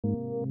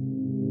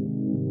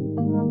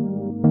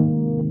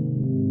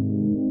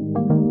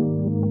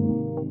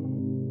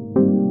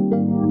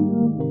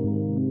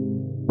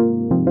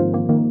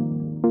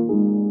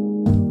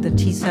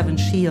T7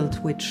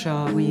 Shield, which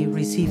we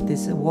received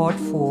this award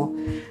for,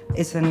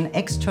 is an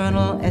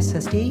external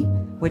SSD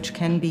which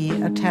can be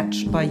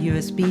attached by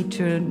USB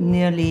to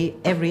nearly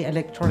every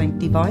electronic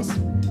device.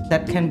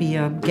 That can be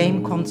a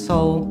game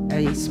console,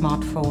 a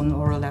smartphone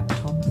or a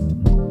laptop.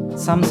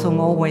 Samsung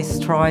always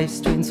strives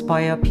to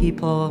inspire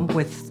people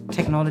with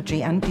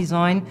technology and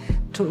design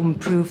to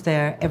improve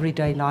their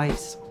everyday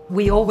lives.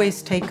 We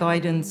always take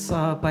guidance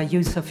by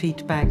user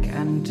feedback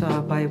and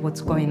by what's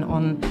going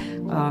on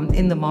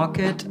in the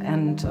market.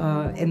 And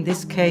in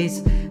this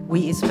case,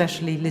 we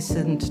especially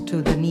listened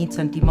to the needs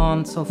and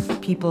demands of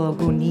people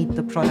who need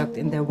the product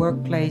in their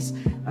workplace.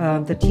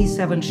 The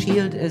T7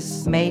 Shield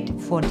is made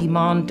for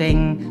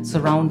demanding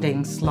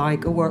surroundings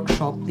like a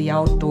workshop, the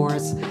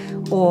outdoors,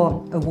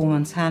 or a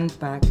woman's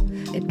handbag.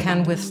 It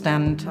can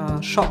withstand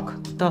shock,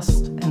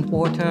 dust and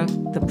water.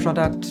 The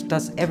product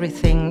does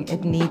everything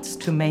it needs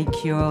to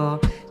make your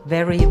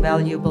very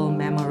valuable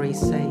memory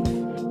safe.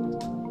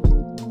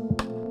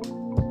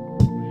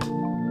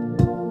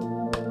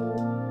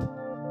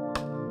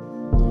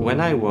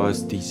 When I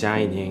was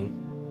designing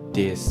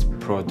this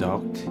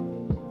product,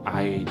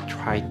 I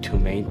tried to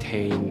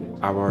maintain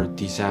our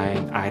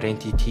design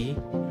identity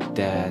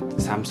that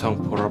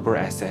Samsung Portable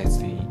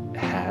SSD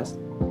has.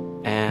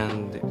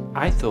 And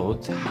I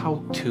thought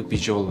how to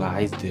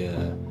visualize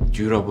the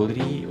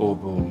durability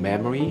of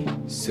memory,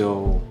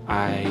 so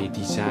I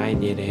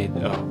designed it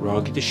a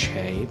rugged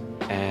shape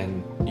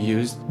and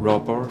used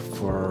rubber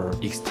for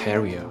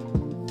exterior.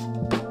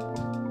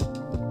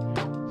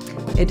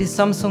 It is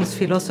Samsung's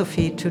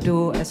philosophy to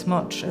do as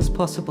much as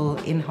possible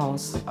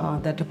in-house.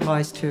 That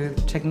applies to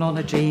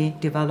technology,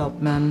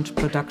 development,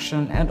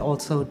 production, and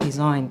also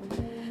design.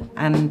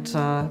 And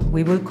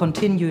we will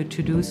continue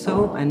to do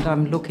so, and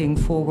I'm looking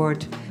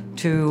forward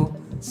to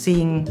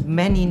seeing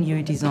many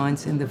new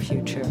designs in the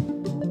future.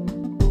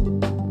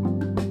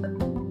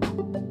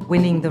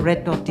 Winning the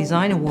Red Dot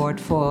Design Award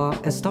for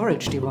a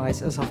storage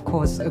device is of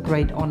course a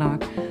great honor,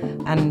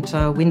 and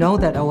we know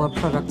that our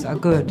products are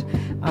good,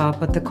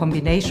 but the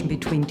combination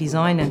between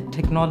design and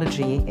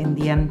technology in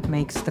the end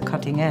makes the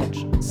cutting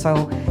edge.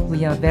 So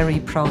we are very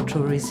proud to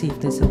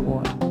receive this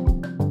award.